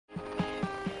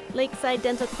Lakeside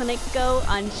Dental Clinic Go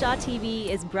on Shaw TV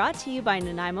is brought to you by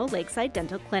Nanaimo Lakeside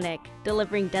Dental Clinic,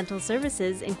 delivering dental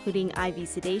services including IV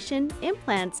sedation,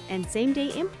 implants, and same-day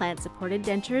implant-supported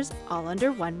dentures all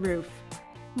under one roof.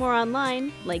 More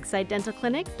online,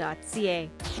 lakesidedentalclinic.ca.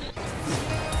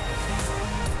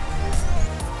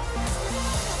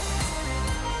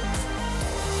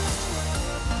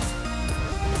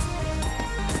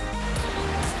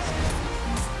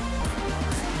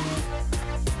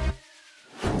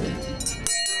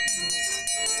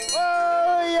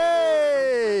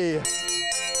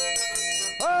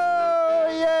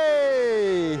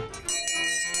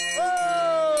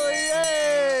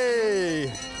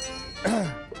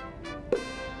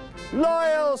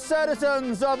 Loyal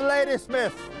citizens of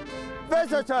Ladysmith,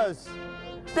 visitors,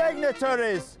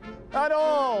 dignitaries, and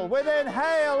all within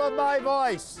hail of my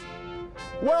voice,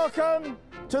 welcome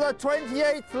to the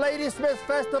 28th Ladysmith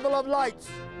Festival of Lights,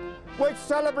 which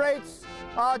celebrates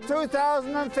our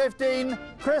 2015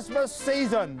 Christmas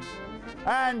season.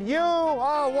 And you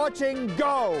are watching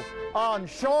Go on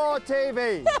Shaw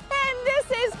TV. And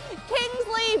this is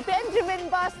Kingsley Benjamin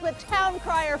Buss, the town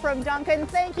crier from Duncan.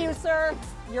 Thank you, sir.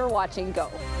 You're watching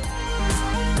Go.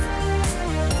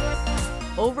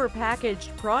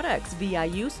 Overpackaged products,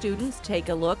 VIU students take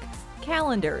a look.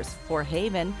 Calendars for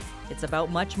Haven. It's about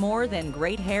much more than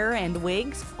great hair and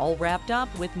wigs, all wrapped up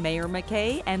with Mayor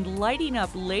McKay and lighting up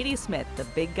Ladysmith. The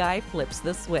big guy flips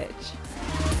the switch.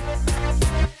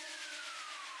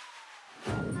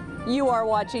 You are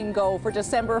watching Go for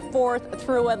December 4th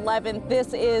through 11th.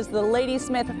 This is the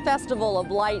Ladysmith Festival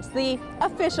of Lights, the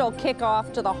official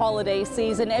kickoff to the holiday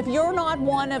season. If you're not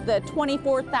one of the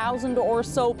 24,000 or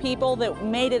so people that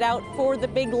made it out for the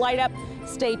big light up,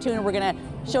 stay tuned. We're going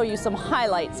to show you some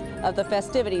highlights of the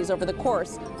festivities over the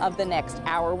course of the next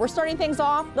hour. We're starting things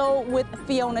off, though, with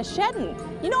Fiona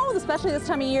Shedden. You know, especially this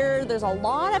time of year, there's a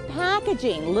lot of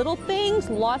packaging, little things,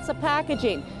 lots of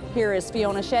packaging. Here is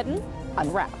Fiona Shedden,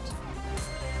 Unwrapped.